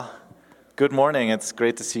Good morning. It's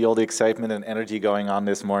great to see all the excitement and energy going on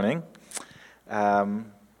this morning.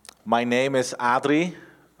 My name is Adri.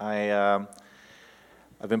 I've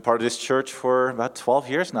been part of this church for about 12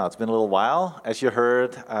 years now. It's been a little while. As you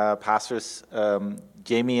heard, pastors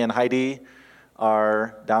Jamie and Heidi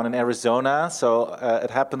are down in Arizona, so it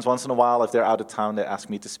happens once in a while if they're out of town, they ask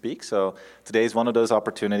me to speak. So today is one of those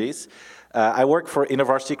opportunities. I work for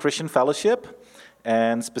InterVarsity Christian Fellowship,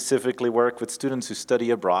 and specifically work with students who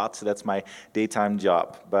study abroad, so that's my daytime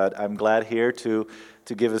job. But I'm glad here to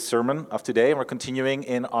give a sermon of today, and we're continuing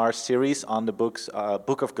in our series on the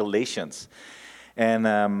book of Galatians. And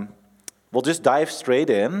we'll just dive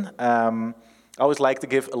straight in. I always like to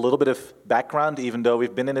give a little bit of background, even though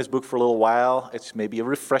we've been in this book for a little while. It's maybe a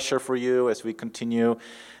refresher for you as we continue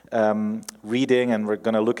reading, and we're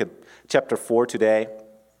going to look at chapter 4 today.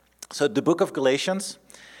 So the book of Galatians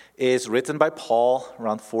is written by Paul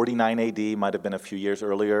around 49 AD, might have been a few years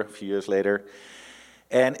earlier, a few years later.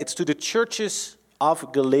 And it's to the churches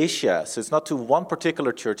of Galatia. So it's not to one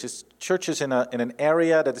particular church, it's churches in an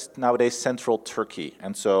area that is nowadays central Turkey.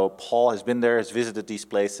 And so Paul has been there, has visited these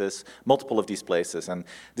places, multiple of these places, and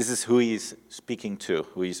this is who he's speaking to,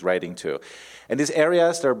 who he's writing to. And these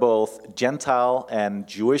areas, they're both Gentile and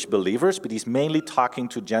Jewish believers, but he's mainly talking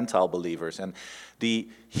to Gentile believers. And the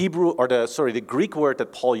the Greek word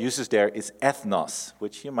that Paul uses there is ethnos,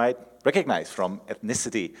 which you might recognize from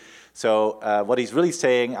ethnicity. So what he's really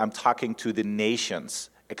saying, I'm talking to the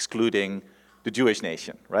nations, excluding the Jewish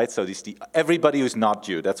nation, right? So everybody who's not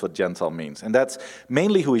Jew, that's what Gentile means. And that's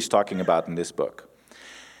mainly who he's talking about in this book.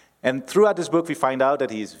 And throughout this book, we find out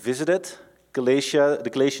that he's visited the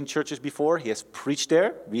Galatian churches before. He has preached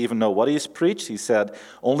there. We even know what he has preached. He said,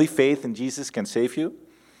 only faith in Jesus can save you.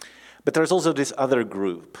 But there's also this other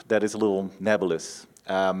group that is a little nebulous.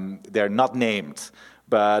 They're not named,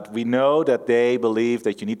 but we know that they believe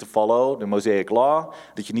that you need to follow the Mosaic law,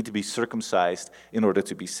 that you need to be circumcised in order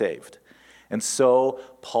to be saved. And so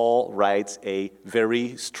Paul writes a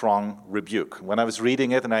very strong rebuke. When I was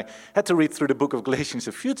reading it, and I had to read through the book of Galatians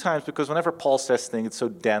a few times, because whenever Paul says things, it's so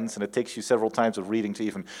dense, and it takes you several times of reading to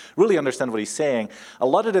even really understand what he's saying. A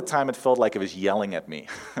lot of the time it felt like he was yelling at me.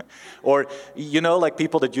 Or, like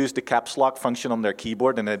people that use the caps lock function on their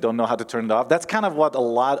keyboard and they don't know how to turn it off. That's kind of what a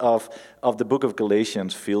lot of the book of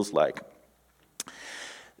Galatians feels like.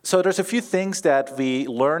 So there's a few things that we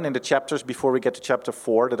learn in the chapters before we get to chapter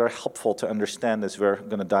 4 that are helpful to understand as we're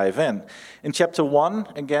going to dive in. In chapter 1,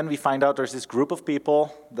 again, we find out there's this group of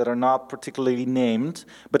people that are not particularly named,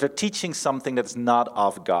 but they're teaching something that's not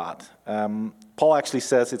of God. Paul actually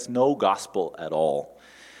says it's no gospel at all.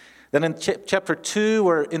 Then in chapter 2,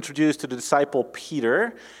 we're introduced to the disciple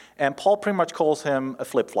Peter, and Paul pretty much calls him a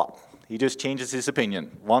flip-flop. He just changes his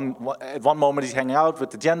opinion. At one moment, he's hanging out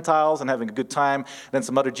with the Gentiles and having a good time. Then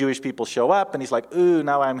some other Jewish people show up, and he's like, ooh,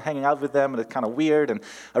 now I'm hanging out with them, and it's kind of weird, and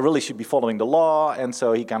I really should be following the law. And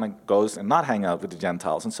so he kind of goes and not hang out with the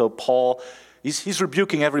Gentiles. And so Paul, he's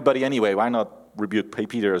rebuking everybody anyway. Why not rebuke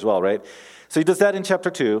Peter as well, right? So he does that in chapter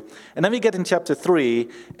 2. And then we get in chapter 3,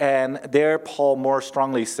 and there Paul more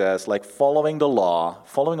strongly says, like, following the law,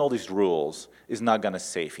 following all these rules is not going to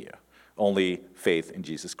save you. Only faith in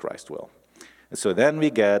Jesus Christ will. And so then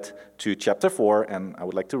we get to chapter 4, and I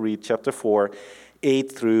would like to read chapter 4,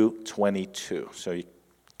 8 through 22. So you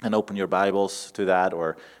can open your Bibles to that,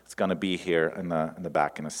 or it's going to be here in the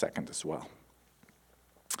back in a second as well.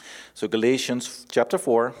 So Galatians chapter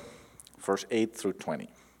 4, verse 8 through 20.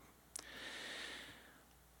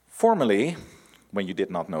 Formerly, when you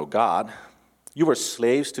did not know God, you were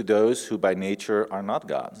slaves to those who by nature are not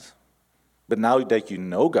gods. But now that you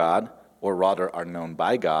know God, or rather are known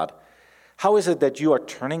by God, how is it that you are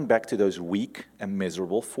turning back to those weak and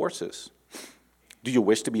miserable forces? Do you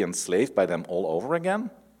wish to be enslaved by them all over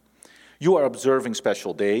again? You are observing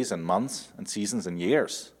special days and months and seasons and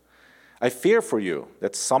years. I fear for you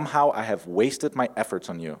that somehow I have wasted my efforts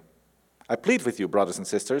on you. I plead with you, brothers and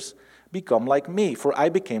sisters, become like me, for I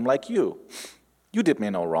became like you. You did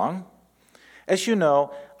me no wrong. As you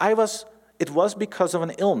know, it was because of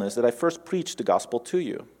an illness that I first preached the gospel to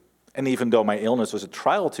you. And even though my illness was a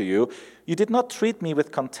trial to you, you did not treat me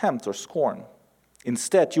with contempt or scorn.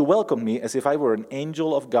 Instead, you welcomed me as if I were an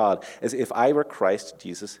angel of God, as if I were Christ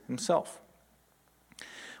Jesus himself.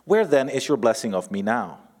 Where then is your blessing of me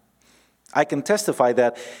now? I can testify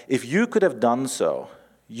that if you could have done so,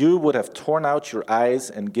 you would have torn out your eyes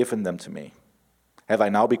and given them to me. Have I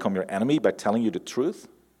now become your enemy by telling you the truth?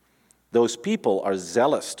 Those people are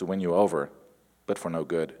zealous to win you over, but for no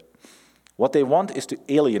good. What they want is to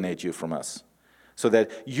alienate you from us, so that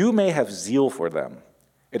you may have zeal for them.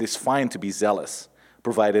 It is fine to be zealous,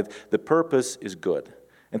 provided the purpose is good.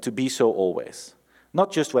 and to be so always,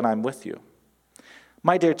 not just when I'm with you.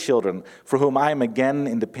 My dear children, for whom I am again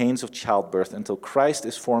in the pains of childbirth until Christ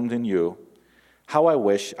is formed in you, how I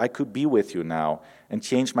wish I could be with you now and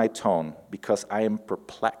change my tone, because I am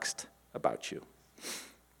perplexed about you.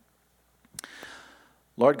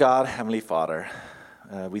 Lord God, Heavenly Father,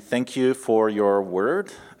 we thank you for your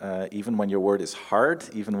word, even when your word is hard,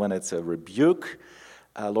 even when it's a rebuke.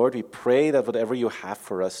 Lord, we pray that whatever you have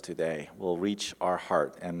for us today will reach our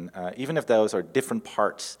heart. And even if those are different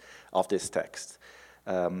parts of this text,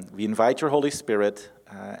 we invite your Holy Spirit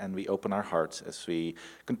and we open our hearts as we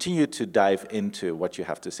continue to dive into what you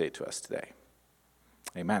have to say to us today.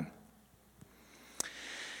 Amen.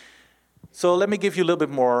 So let me give you a little bit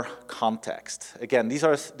more context. Again,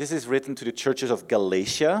 this is written to the churches of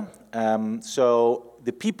Galatia. So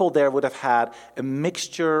the people there would have had a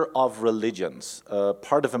mixture of religions.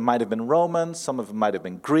 Part of them might have been Roman, some of them might have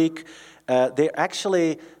been Greek. They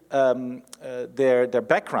actually, their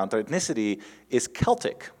background, their ethnicity is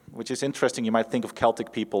Celtic, which is interesting. You might think of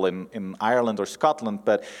Celtic people in Ireland or Scotland,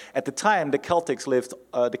 but at the time the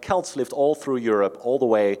Celts lived all through Europe, all the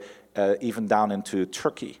way even down into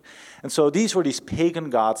Turkey. And so these were these pagan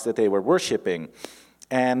gods that they were worshiping.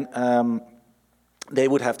 And they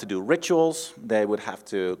would have to do rituals. They would have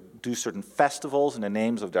to do certain festivals in the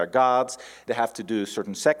names of their gods. They have to do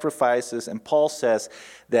certain sacrifices. And Paul says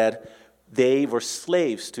that they were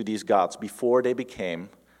slaves to these gods before they became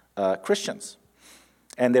Christians.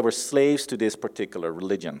 And they were slaves to this particular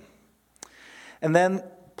religion. And then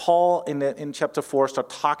Paul, in chapter 4,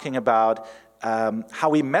 starts talking about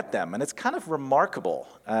how he met them. And it's kind of remarkable.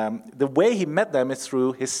 The way he met them is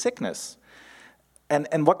through his sickness.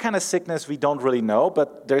 And what kind of sickness, we don't really know,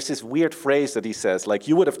 but there's this weird phrase that he says, like,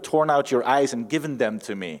 you would have torn out your eyes and given them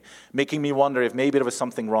to me, making me wonder if maybe there was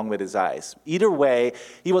something wrong with his eyes. Either way,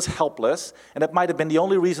 he was helpless, and that might have been the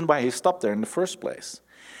only reason why he stopped there in the first place.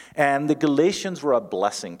 And the Galatians were a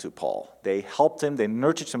blessing to Paul. They helped him, they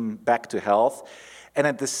nurtured him back to health, and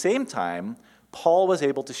at the same time, Paul was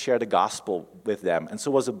able to share the gospel with them, and so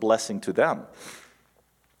was a blessing to them.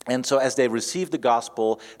 And so as they received the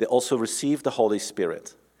gospel, they also received the Holy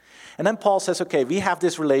Spirit. And then Paul says, okay, we have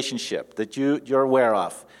this relationship that you're aware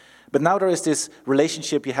of, but now there is this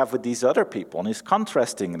relationship you have with these other people, and he's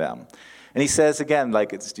contrasting them. And he says again,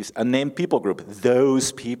 like it's just a named people group,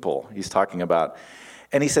 those people he's talking about.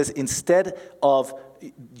 And he says, instead of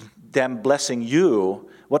them blessing you,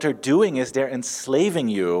 what they're doing is they're enslaving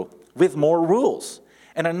you with more rules.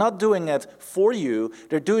 And they're not doing it for you,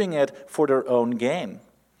 they're doing it for their own gain.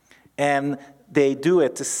 And they do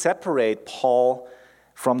it to separate Paul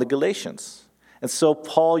from the Galatians. And so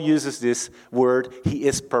Paul uses this word, he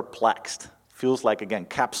is perplexed. Feels like, again,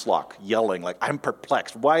 caps lock, yelling, like, I'm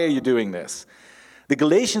perplexed. Why are you doing this? The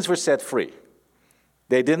Galatians were set free.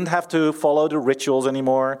 They didn't have to follow the rituals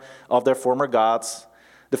anymore of their former gods,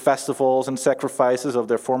 the festivals and sacrifices of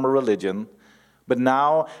their former religion. But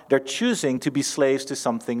now they're choosing to be slaves to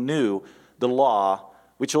something new, the law,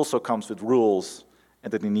 which also comes with rules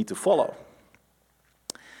and that they need to follow.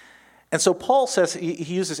 And so Paul says, he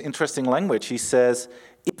uses interesting language. He says,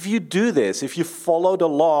 if you do this, if you follow the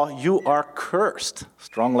law, you are cursed.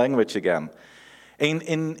 Strong language again.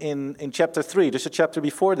 In chapter 3, just a chapter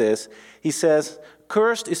before this, he says,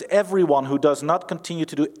 cursed is everyone who does not continue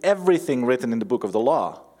to do everything written in the book of the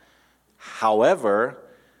law. However,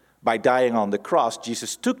 by dying on the cross,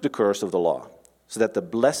 Jesus took the curse of the law, so that the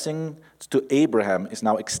blessing to Abraham is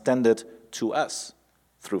now extended to us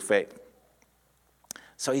through faith.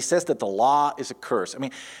 So he says that the law is a curse. I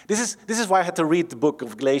mean, this is why I had to read the book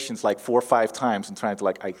of Galatians like 4 or 5 times and trying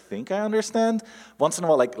to I think I understand. Once in a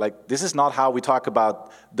while, like this is not how we talk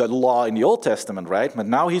about the law in the Old Testament, right? But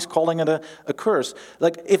now he's calling it a curse.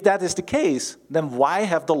 Like, if that is the case, then why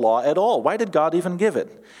have the law at all? Why did God even give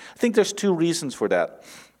it? I think there's 2 reasons for that.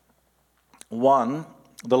 One,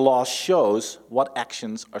 the law shows what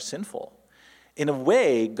actions are sinful. In a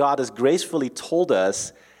way, God has gracefully told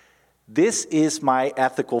us, this is my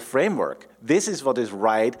ethical framework. This is what is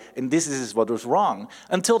right, and this is what is wrong.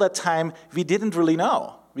 Until that time, we didn't really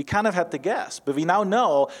know. We kind of had to guess, but we now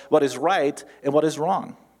know what is right and what is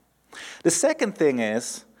wrong. The second thing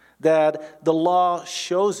is that the law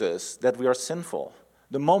shows us that we are sinful.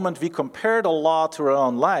 The moment we compare the law to our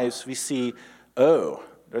own lives, we see, oh,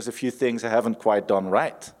 there's a few things I haven't quite done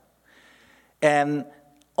right. And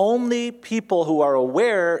only people who are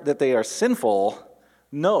aware that they are sinful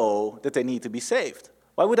know that they need to be saved.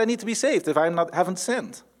 Why would I need to be saved if I haven't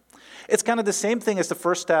sinned? It's kind of the same thing as the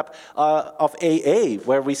first step of AA,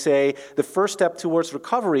 where we say the first step towards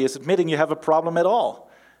recovery is admitting you have a problem at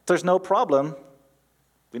all. If there's no problem,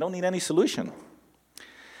 we don't need any solution.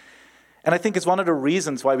 And I think it's one of the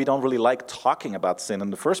reasons why we don't really like talking about sin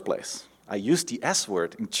in the first place. I use the S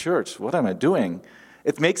word in church. What am I doing?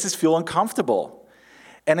 It makes us feel uncomfortable.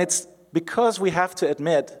 And it's because we have to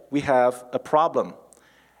admit we have a problem.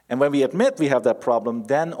 And when we admit we have that problem,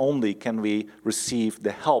 then only can we receive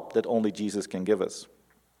the help that only Jesus can give us.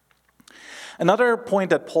 Another point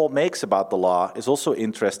that Paul makes about the law is also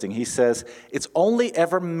interesting. He says it's only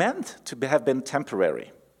ever meant to have been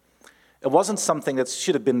temporary. It wasn't something that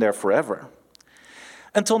should have been there forever.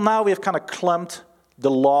 Until now, we have kind of clumped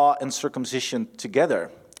the law and circumcision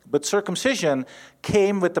together. But circumcision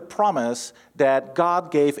came with the promise that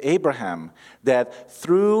God gave Abraham, that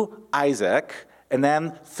through Isaac, and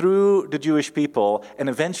then through the Jewish people, and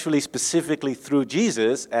eventually specifically through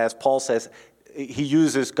Jesus, as Paul says,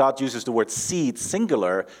 God uses the word seed,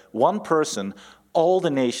 singular, one person, all the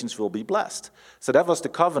nations will be blessed. So that was the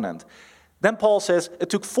covenant. Then Paul says it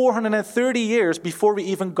took 430 years before we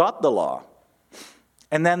even got the law.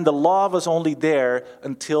 And then the law was only there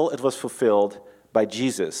until it was fulfilled by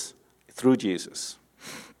Jesus, through Jesus.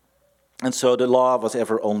 And so the law was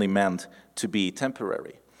ever only meant to be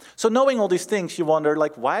temporary. So knowing all these things, you wonder,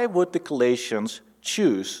 why would the Galatians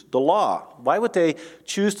choose the law? Why would they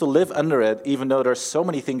choose to live under it, even though there's so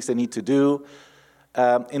many things they need to do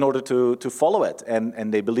in order to follow it,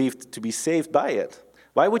 and they believed to be saved by it?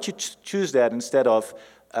 Why would you choose that instead of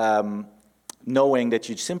knowing that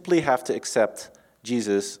you simply have to accept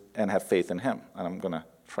Jesus and have faith in him? And I'm going to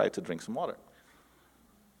try to drink some water.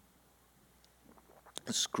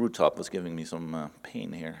 The screw top was giving me some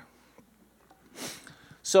pain here.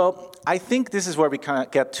 So I think this is where we kind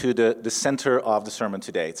of get to the center of the sermon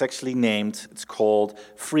today. It's called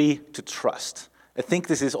Free to Trust. I think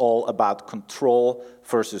this is all about control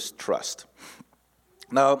versus trust.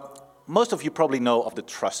 Now, most of you probably know of the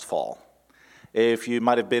trust fall. If you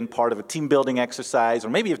might have been part of a team building exercise, or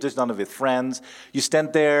maybe you've just done it with friends, you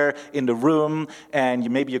stand there in the room and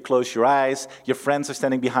maybe you close your eyes, your friends are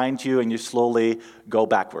standing behind you and you slowly go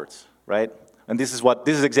backwards, right? And this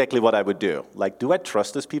is exactly what I would do. Do I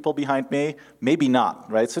trust those people behind me? Maybe not,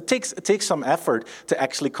 right? So it takes some effort to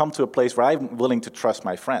actually come to a place where I'm willing to trust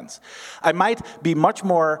my friends. I might be much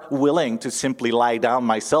more willing to simply lie down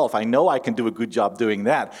myself. I know I can do a good job doing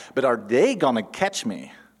that, but are they gonna catch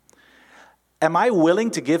me? Am I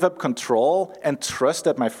willing to give up control and trust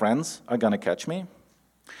that my friends are gonna catch me?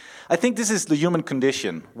 I think this is the human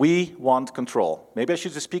condition. We want control. Maybe I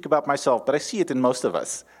should just speak about myself, but I see it in most of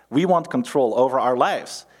us. We want control over our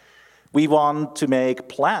lives. We want to make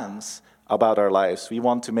plans about our lives. We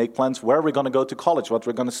want to make plans where we're going to go to college, what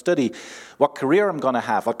we're going to study, what career I'm going to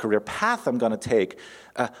have, what career path I'm going to take,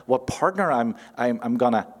 what partner I'm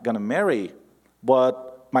going to marry,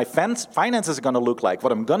 what my finances are going to look like,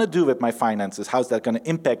 what I'm going to do with my finances, how's that going to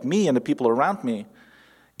impact me and the people around me.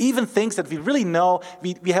 Even things that we really know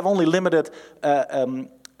we have only limited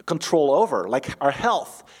control over, like our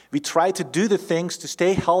health. We try to do the things to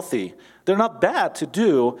stay healthy. They're not bad to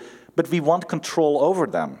do, but we want control over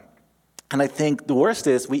them. And I think the worst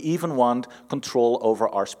is we even want control over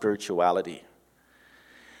our spirituality.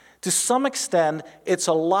 To some extent, it's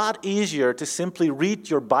a lot easier to simply read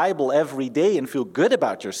your Bible every day and feel good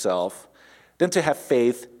about yourself than to have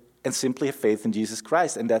faith and simply have faith in Jesus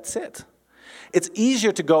Christ, and that's it. It's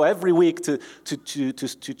easier to go every week to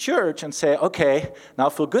church and say, okay, now I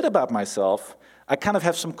feel good about myself. I kind of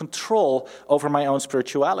have some control over my own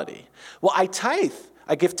spirituality. Well, I tithe.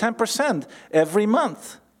 I give 10% every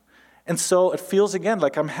month. And so it feels again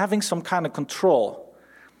like I'm having some kind of control.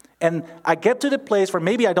 And I get to the place where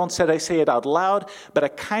maybe I don't say it out loud, but I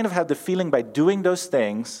kind of have the feeling by doing those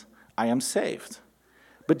things, I am saved.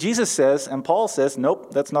 But Jesus says, and Paul says,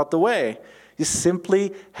 nope, that's not the way. You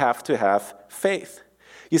simply have to have faith.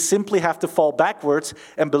 You simply have to fall backwards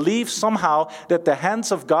and believe somehow that the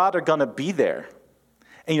hands of God are going to be there.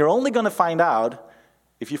 And you're only going to find out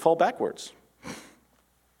if you fall backwards.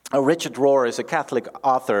 Richard Rohr is a Catholic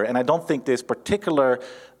author, and I don't think this particular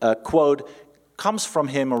quote comes from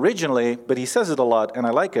him originally, but he says it a lot, and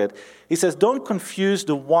I like it. He says, don't confuse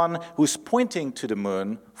the one who's pointing to the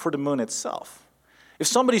moon for the moon itself. If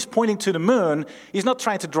somebody's pointing to the moon, he's not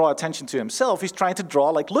trying to draw attention to himself. He's trying to draw,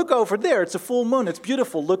 look over there. It's a full moon. It's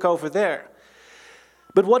beautiful. Look over there.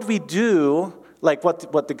 But what we do,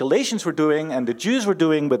 what the Galatians were doing and the Jews were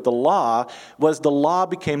doing with the law, was the law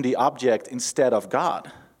became the object instead of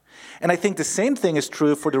God. And I think the same thing is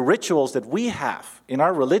true for the rituals that we have in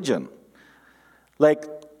our religion. Like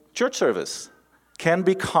church service can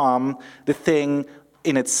become the thing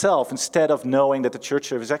in itself instead of knowing that the church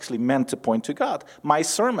service is actually meant to point to God. My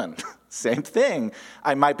sermon Same thing.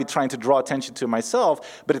 I might be trying to draw attention to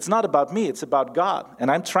myself, but it's not about me, it's about God.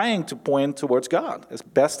 And I'm trying to point towards God as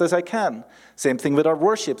best as I can. Same thing with our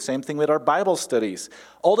worship, same thing with our Bible studies.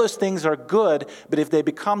 All those things are good, but if they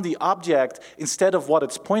become the object instead of what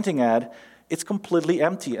it's pointing at, it's completely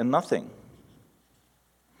empty and nothing.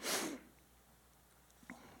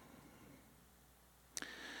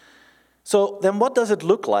 So then what does it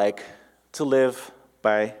look like to live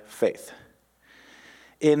by faith?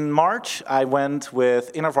 In March, I went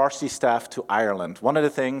with InterVarsity staff to Ireland. One of the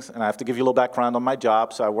things, and I have to give you a little background on my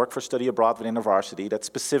job, so I work for Study Abroad with InterVarsity. That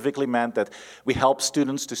specifically meant that we help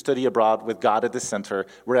students to study abroad with God at the center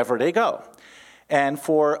wherever they go. And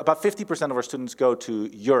for about 50% of our students go to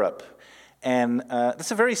Europe. And it's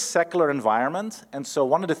a very secular environment, and so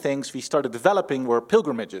one of the things we started developing were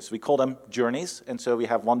pilgrimages. We call them journeys, and so we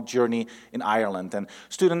have one journey in Ireland. And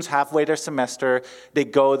students halfway their semester, they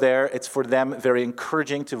go there. It's for them very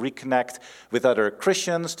encouraging to reconnect with other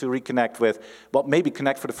Christians, to reconnect with, well, maybe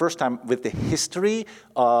connect for the first time with the history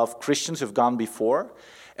of Christians who've gone before.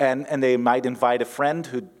 And they might invite a friend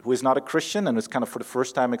who is not a Christian and is kind of for the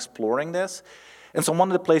first time exploring this. And so one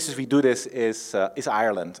of the places we do this is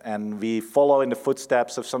Ireland, and we follow in the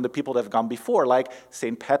footsteps of some of the people that have gone before, like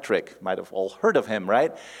St. Patrick. Might have all heard of him,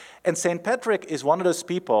 right? And St. Patrick is one of those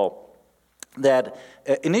people that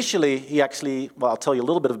initially he actually, well, I'll tell you a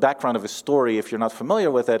little bit of background of his story if you're not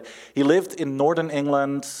familiar with it. He lived in northern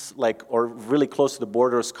England, or really close to the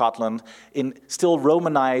border of Scotland, in still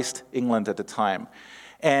Romanized England at the time.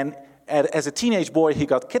 And as a teenage boy, he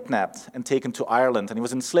got kidnapped and taken to Ireland, and he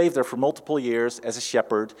was enslaved there for multiple years as a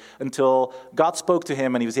shepherd until God spoke to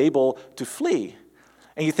him and he was able to flee.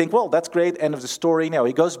 And you think, well, that's great, end of the story. No,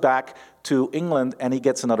 he goes back to England and he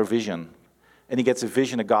gets another vision. And he gets a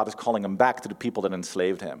vision that God is calling him back to the people that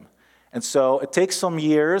enslaved him. And so it takes some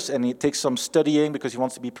years and it takes some studying because he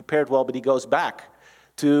wants to be prepared well, but he goes back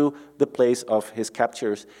to the place of his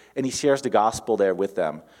captors and he shares the gospel there with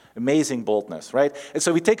them. Amazing boldness, right? And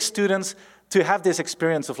so we take students to have this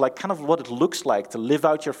experience of kind of what it looks like to live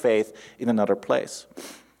out your faith in another place.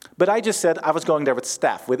 But I just said I was going there with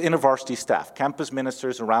staff, with InterVarsity staff, campus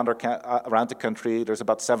ministers around the country. There's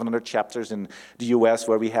about 700 chapters in the U.S.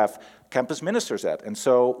 where we have campus ministers at. And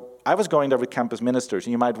so I was going there with campus ministers.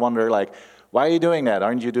 And you might wonder, why are you doing that?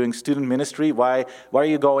 Aren't you doing student ministry? Why are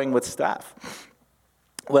you going with staff?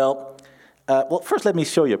 Well, first let me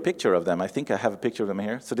show you a picture of them. I think I have a picture of them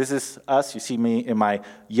here. So this is us. You see me in my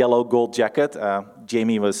yellow gold jacket.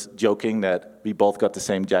 Jamie was joking that we both got the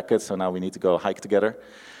same jacket, so now we need to go hike together.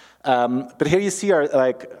 But here you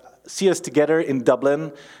see us together in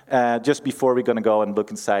Dublin just before we're going to go and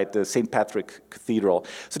look inside the St. Patrick Cathedral.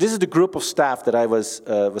 So this is the group of staff that I was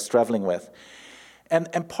traveling with.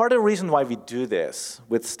 And part of the reason why we do this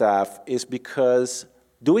with staff is because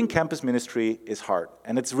doing campus ministry is hard,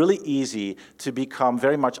 and it's really easy to become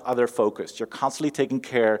very much other-focused. You're constantly taking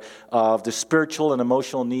care of the spiritual and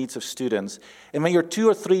emotional needs of students. And when you're 2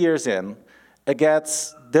 or 3 years in, it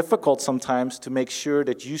gets difficult sometimes to make sure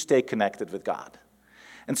that you stay connected with God.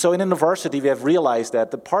 And so in InterVarsity, we have realized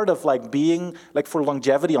that the part of being, for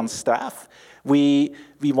longevity on staff, we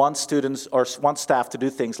want students or want staff to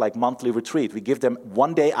do things like monthly retreat. We give them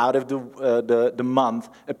 1 day out of the month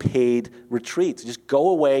a paid retreat. Just go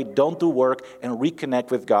away, don't do work, and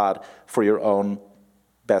reconnect with God for your own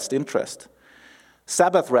best interest.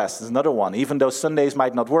 Sabbath rest is another one. Even though Sundays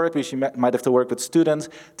might not work, because you might have to work with students,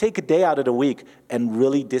 take a day out of the week and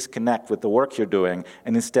really disconnect with the work you're doing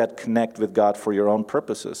and instead connect with God for your own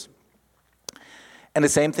purposes. And the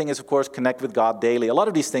same thing is, of course, connect with God daily. A lot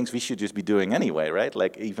of these things we should just be doing anyway, right?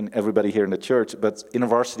 Even everybody here in the church. But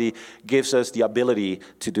InterVarsity gives us the ability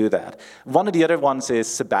to do that. One of the other ones is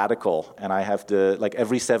sabbatical. And I have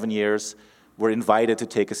every 7 years, we're invited to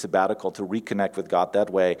take a sabbatical to reconnect with God that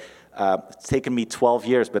way. It's taken me 12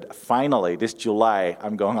 years, but finally, this July,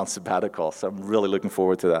 I'm going on sabbatical. So I'm really looking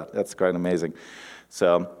forward to that. That's quite amazing.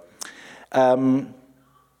 So yeah,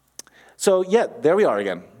 there we are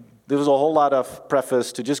again. There was a whole lot of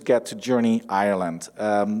preface to just get to Journey Ireland,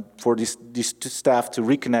 for these staff to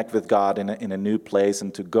reconnect with God in a new place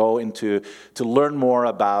and to go into, to learn more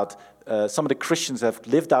about some of the Christians that have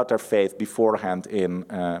lived out their faith beforehand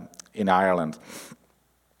in Ireland.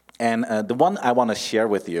 And the one I want to share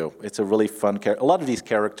with you, it's a really fun character. A lot of these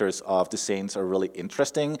characters of the saints are really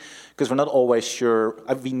interesting because we're not always sure.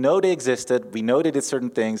 We know they existed, we know they did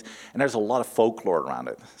certain things, and there's a lot of folklore around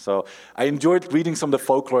it. So I enjoyed reading some of the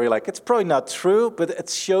folklore. You're like, it's probably not true, but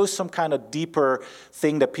it shows some kind of deeper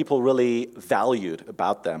thing that people really valued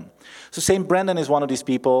about them. So St. Brendan is one of these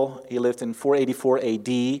people. He lived in 484 AD.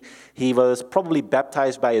 He was probably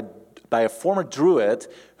baptized by a by a former Druid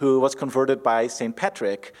who was converted by St.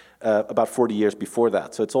 Patrick about 40 years before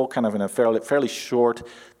that. So it's all kind of in a fairly short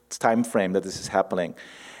time frame that this is happening.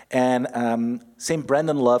 And St.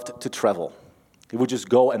 Brendan loved to travel. He would just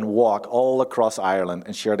go and walk all across Ireland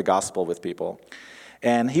and share the gospel with people.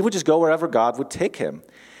 And he would just go wherever God would take him.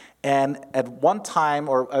 And at one time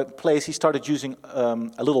or a place, he started using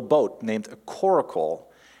a little boat named a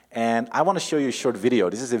coracle. And I want to show you a short video.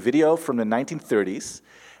 This is a video from the 1930s.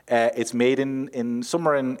 It's made in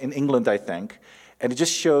somewhere in England, I think. And it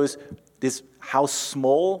just shows how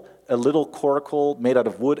small a little coracle made out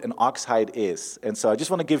of wood and oxhide is. And so I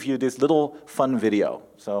just want to give you this little fun video.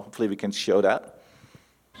 So hopefully we can show that.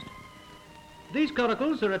 These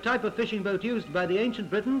coracles are a type of fishing boat used by the ancient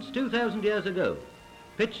Britons 2,000 years ago.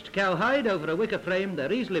 Pitched cowhide over a wicker frame,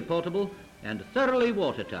 they're easily portable and thoroughly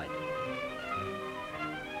watertight.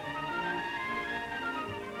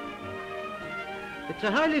 It's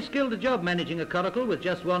a highly skilled job managing a coracle with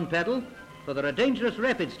just one paddle, for there are dangerous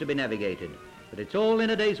rapids to be navigated. But it's all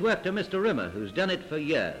in a day's work to Mr. Rimmer, who's done it for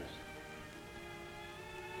years.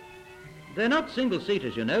 They're not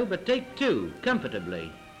single-seaters, you know, but take two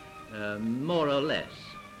comfortably, more or less.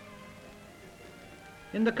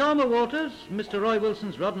 In the calmer waters, Mr. Roy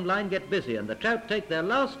Wilson's rod and line get busy and the trout take their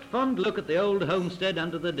last fond look at the old homestead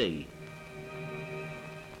under the Dee.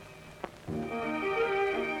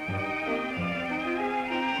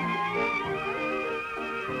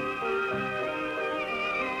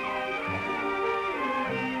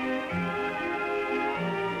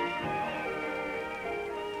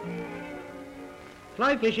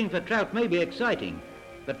 Fly fishing for trout may be exciting,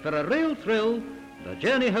 but for a real thrill, the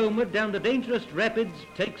journey homeward down the dangerous rapids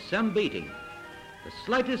takes some beating. The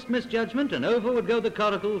slightest misjudgment and over would go the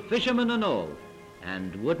coracle, fishermen and all.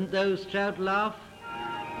 And wouldn't those trout laugh?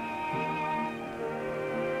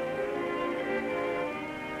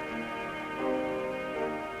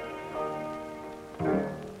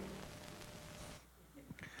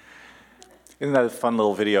 Isn't that a fun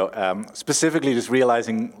little video? Specifically just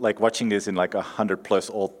realizing, like watching this in like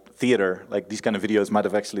 100+ old theater, like these kind of videos might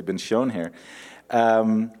have actually been shown here.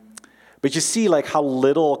 But you see like how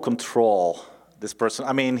little control this person,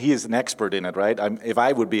 I mean, he is an expert in it, right? If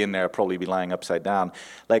I would be in there, I'd probably be lying upside down.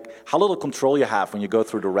 Like how little control you have when you go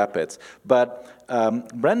through the rapids. But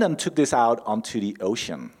Brendan took this out onto the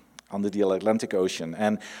ocean, onto the Atlantic Ocean.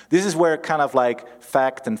 And this is where kind of like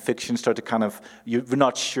fact and fiction start to kind of, you're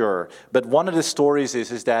not sure. But one of the stories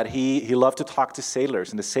is that he loved to talk to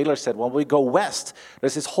sailors. And the sailors said, well, we go west.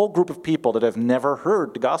 There's this whole group of people that have never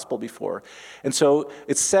heard the gospel before. And so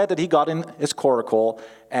it's said that he got in his coracle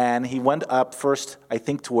and he went up first, I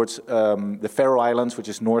think, towards the Faroe Islands, which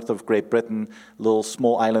is north of Great Britain, little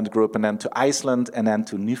small island group, and then to Iceland, and then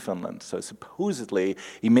to Newfoundland. So supposedly,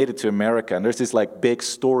 he made it to America. And there's this like big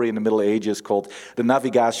story in the Middle Ages called the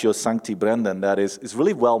Navigatio Sancti Brendan that is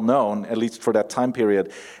really well known, at least for that time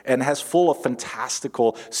period, and has full of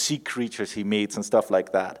fantastical sea creatures he meets and stuff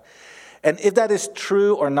like that. And if that is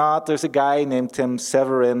true or not, there's a guy named Tim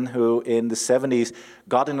Severin who in the 70s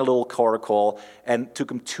got in a little coracle and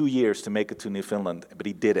took him 2 years to make it to Newfoundland, but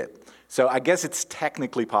he did it. So I guess it's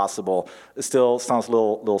technically possible. It still sounds a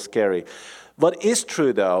little scary. What is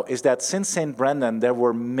true, though, is that since St. Brendan, there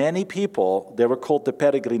were many people, they were called the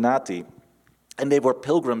Peregrinati, and they were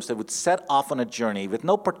pilgrims that would set off on a journey with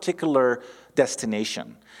no particular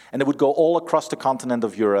destination. And they would go all across the continent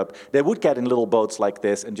of Europe. They would get in little boats like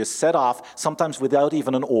this and just set off, sometimes without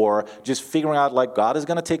even an oar, just figuring out, like, God is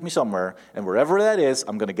going to take me somewhere, and wherever that is,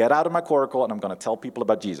 I'm going to get out of my coracle and I'm going to tell people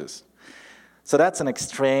about Jesus. So that's an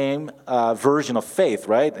extreme version of faith,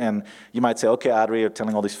 right? And you might say, okay, Adri, you're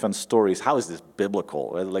telling all these fun stories. How is this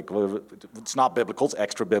biblical? Like, it's not biblical, it's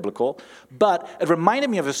extra biblical. But it reminded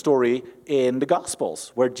me of a story in the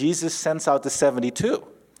Gospels where Jesus sends out the 72.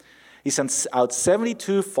 He sends out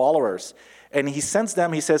 72 followers, and he sends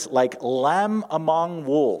them, he says, like lamb among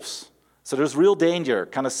wolves. So there's real danger,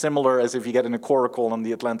 kind of similar as if you get in a coracle on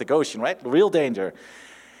the Atlantic Ocean, right? Real danger.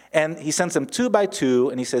 And he sends them 2 by 2,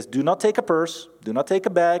 and he says, do not take a purse, do not take a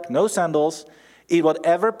bag, no sandals, eat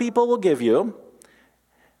whatever people will give you.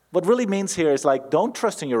 What really means here is like, don't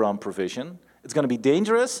trust in your own provision. It's going to be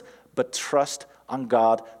dangerous, but trust on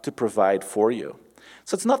God to provide for you.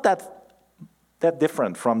 So it's not that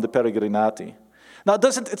different from the Peregrinati. Now, it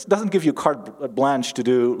doesn't give you carte blanche to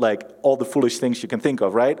do like all the foolish things you can think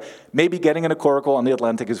of, right? Maybe getting in a coracle on the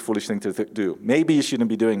Atlantic is a foolish thing to do. Maybe you shouldn't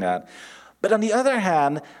be doing that. But on the other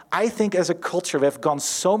hand, I think as a culture, we have gone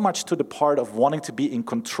so much to the part of wanting to be in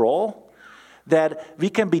control that we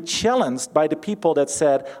can be challenged by the people that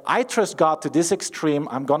said, I trust God to this extreme,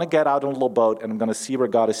 I'm going to get out on a little boat and I'm going to see where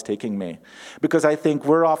God is taking me. Because I think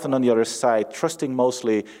we're often on the other side, trusting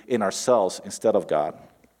mostly in ourselves instead of God.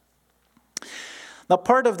 Now,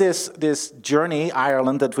 part of this journey,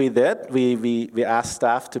 Ireland, that we did, we asked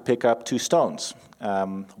staff to pick up 2 stones.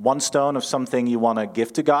 One stone of something you want to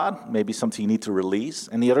give to God, maybe something you need to release,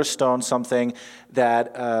 and the other stone, something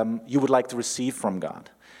that you would like to receive from God.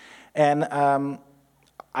 And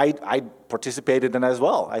I participated in it as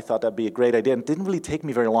well. I thought that'd be a great idea. And it didn't really take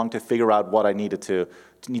me very long to figure out what I needed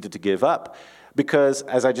to give up. Because,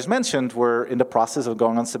 as I just mentioned, we're in the process of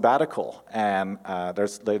going on sabbatical. And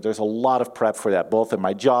there's a lot of prep for that, both in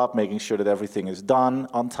my job, making sure that everything is done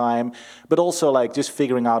on time, but also like just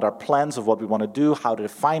figuring out our plans of what we want to do, how the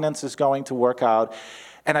finance is going to work out.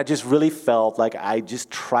 And I just really felt like I just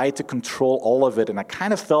tried to control all of it, and I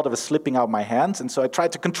kind of felt it was slipping out of my hands, and so I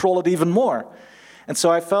tried to control it even more. And so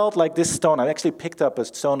I felt like this stone, I actually picked up a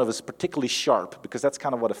stone that was particularly sharp, because that's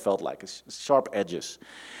kind of what it felt like, it's sharp edges.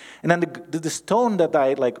 And then the stone that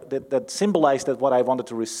that symbolized that what I wanted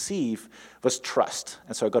to receive was trust.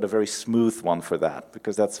 And so I got a very smooth one for that,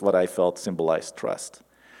 because that's what I felt symbolized trust.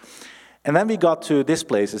 And then we got to this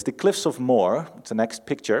place, it's the Cliffs of Moher, it's the next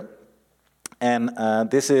picture. And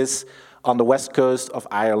this is on the west coast of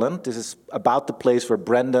Ireland. This is about the place where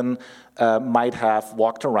Brendan might have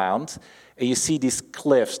walked around. And you see these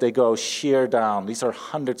cliffs, they go sheer down. These are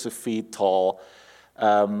hundreds of feet tall.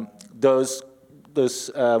 Those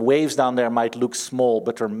waves down there might look small,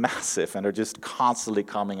 but they're massive, and they're just constantly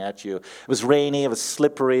coming at you. It was rainy, it was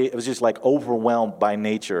slippery, it was just like overwhelmed by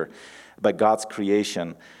nature, by God's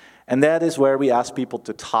creation. And that is where we ask people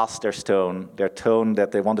to toss their stone that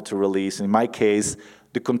they wanted to release, in my case,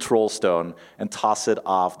 the control stone, and toss it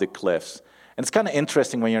off the cliffs. And it's kind of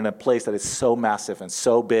interesting when you're in a place that is so massive and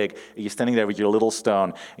so big, and you're standing there with your little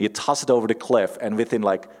stone, and you toss it over the cliff, and within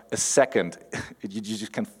like a second, you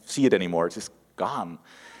just can't see it anymore. It's just gone.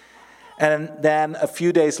 And then a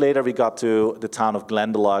few days later, we got to the town of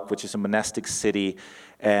Glendalough, which is a monastic city,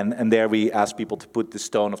 and there we asked people to put the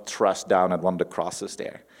stone of trust down at one of the crosses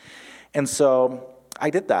there. And so I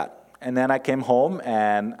did that. And then I came home,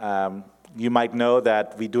 and you might know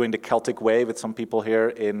that we're doing the Celtic Way with some people here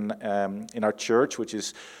in our church, which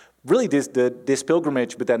is really this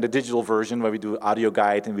pilgrimage, but then the digital version where we do audio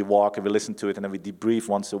guide, and we walk, and we listen to it, and then we debrief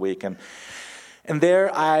once a week. And there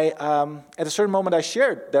at a certain moment, I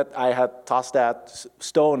shared that I had tossed that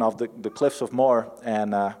stone off the Cliffs of Moher,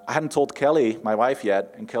 and I hadn't told Kelly, my wife,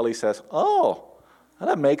 yet, and Kelly says, "Oh,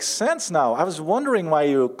 that makes sense now. I was wondering why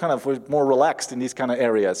you kind of were more relaxed in these kind of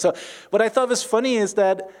areas." So what I thought was funny is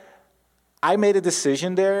that I made a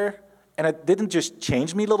decision there, and it didn't just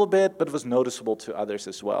change me a little bit, but it was noticeable to others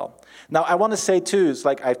as well. Now, I want to say, too, it's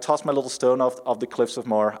like I tossed my little stone off the Cliffs of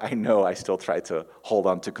Moher. I know I still try to hold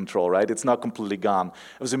on to control, right? It's not completely gone.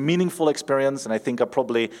 It was a meaningful experience, and I think I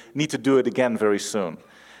probably need to do it again very soon.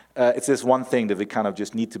 It's this one thing that we kind of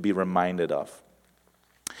just need to be reminded of.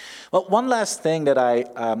 Well, one last thing that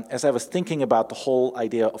as I was thinking about the whole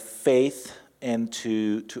idea of faith and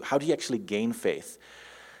to how do you actually gain faith?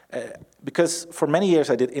 Because for many years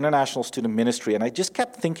I did international student ministry, and I just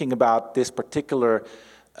kept thinking about this particular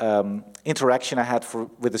interaction I had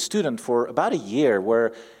with a student for about a year,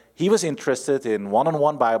 where he was interested in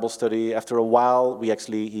one-on-one Bible study. After a while,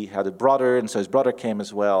 he had a brother, and so his brother came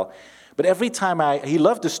as well. But every time he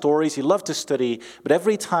loved the stories, he loved to study, but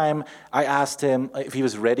every time I asked him if he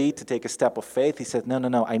was ready to take a step of faith, he said,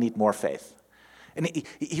 no, I need more faith. And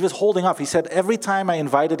he was holding off. He said, every time I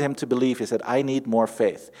invited him to believe, he said, I need more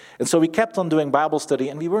faith. And so we kept on doing Bible study,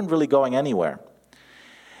 and we weren't really going anywhere.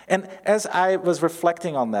 And as I was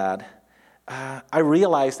reflecting on that, I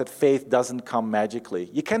realized that faith doesn't come magically.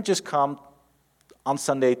 You can't just come on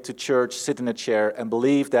Sunday to church, sit in a chair, and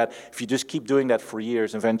believe that if you just keep doing that for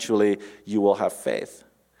years, eventually you will have faith.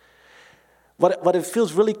 What it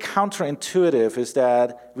feels really counterintuitive is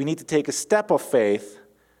that we need to take a step of faith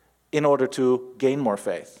in order to gain more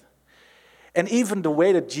faith. And even the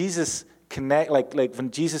way that Jesus like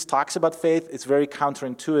when Jesus talks about faith, it's very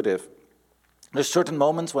counterintuitive. There's certain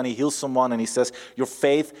moments when he heals someone and he says, your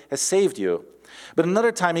faith has saved you. But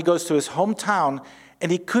another time he goes to his hometown and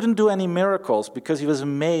he couldn't do any miracles because he was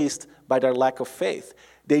amazed by their lack of faith.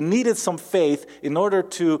 They needed some faith in order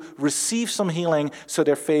to receive some healing so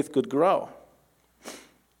their faith could grow.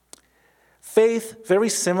 Faith, very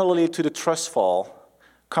similarly to the trust fall,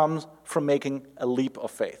 comes from making a leap of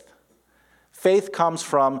faith. Faith comes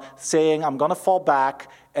from saying, I'm going to fall back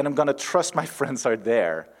and I'm going to trust my friends are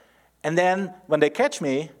there. And then when they catch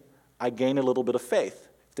me, I gain a little bit of faith.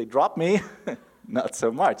 If they drop me, Not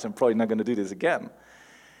so much. I'm probably not going to do this again.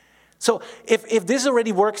 So if this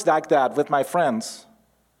already works like that with my friends,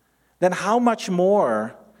 then how much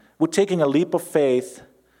more would taking a leap of faith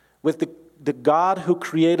with the God who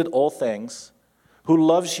created all things, who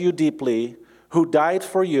loves you deeply, who died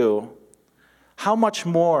for you, how much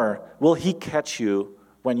more will he catch you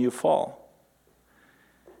when you fall?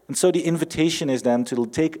 And so the invitation is then to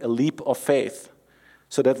take a leap of faith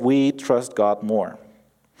so that we trust God more.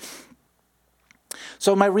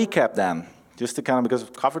 So my recap then, just to because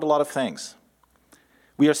we've covered a lot of things.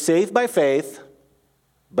 We are saved by faith,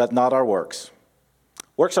 but not our works.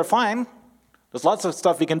 Works are fine. There's lots of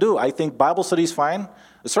stuff we can do. I think Bible study is fine.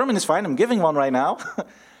 The sermon is fine. I'm giving one right now.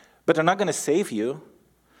 But they're not going to save you.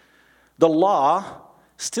 The law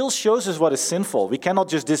still shows us what is sinful. We cannot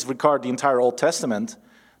just disregard the entire Old Testament.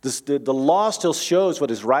 The law still shows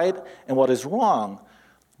what is right and what is wrong,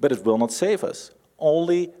 but it will not save us.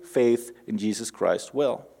 Only faith in Jesus Christ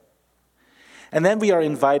will. And then we are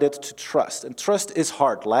invited to trust. And trust is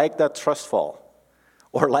hard, like that trust fall,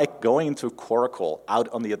 or like going into coracle out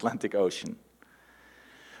on the Atlantic Ocean.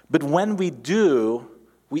 But when we do,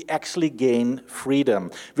 we actually gain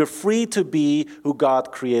freedom. We're free to be who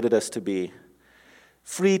God created us to be.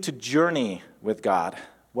 Free to journey with God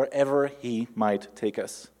wherever he might take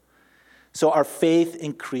us. So our faith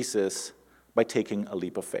increases by taking a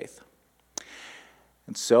leap of faith.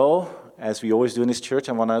 And so, as we always do in this church,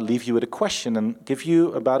 I want to leave you with a question and give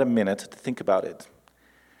you about a minute to think about it.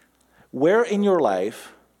 Where in your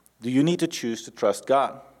life do you need to choose to trust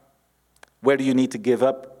God? Where do you need to give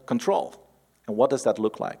up control? And what does that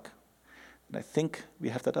look like? And I think we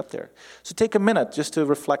have that up there. So take a minute just to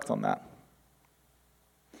reflect on that.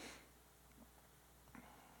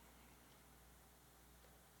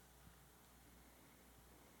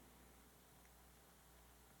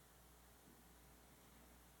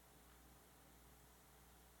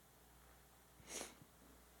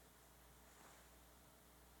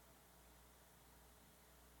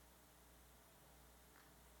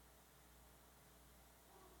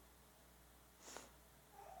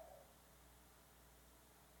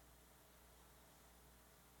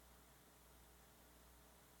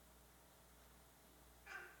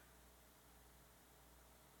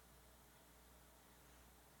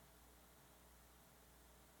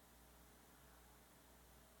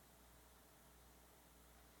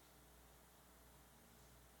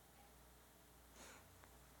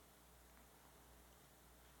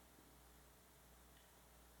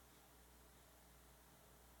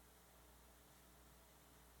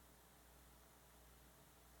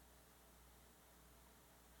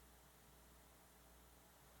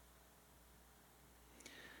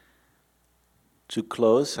 To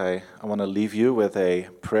close, I want to leave you with a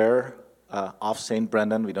prayer of St.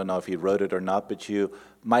 Brendan. We don't know if he wrote it or not, but you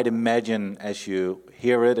might imagine as you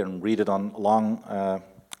hear it and read it on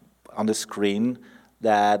the screen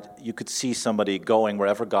that you could see somebody going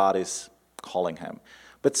wherever God is calling him.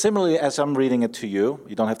 But similarly, as I'm reading it to you,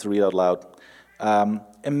 you don't have to read out loud,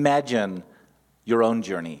 imagine your own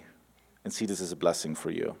journey and see this as a blessing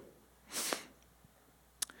for you.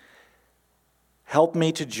 Help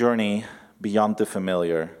me to journey beyond the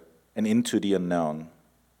familiar and into the unknown.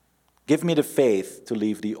 Give me the faith to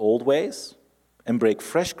leave the old ways and break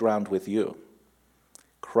fresh ground with you.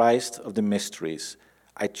 Christ of the mysteries,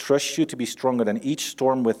 I trust you to be stronger than each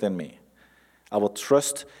storm within me. I will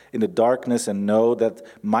trust in the darkness and know that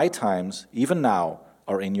my times, even now,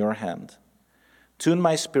 are in your hand. Tune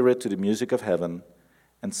my spirit to the music of heaven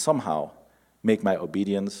and somehow make my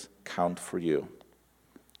obedience count for you.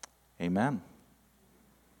 Amen.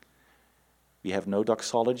 We have no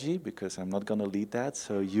doxology because I'm not going to lead that,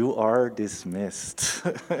 so you are dismissed.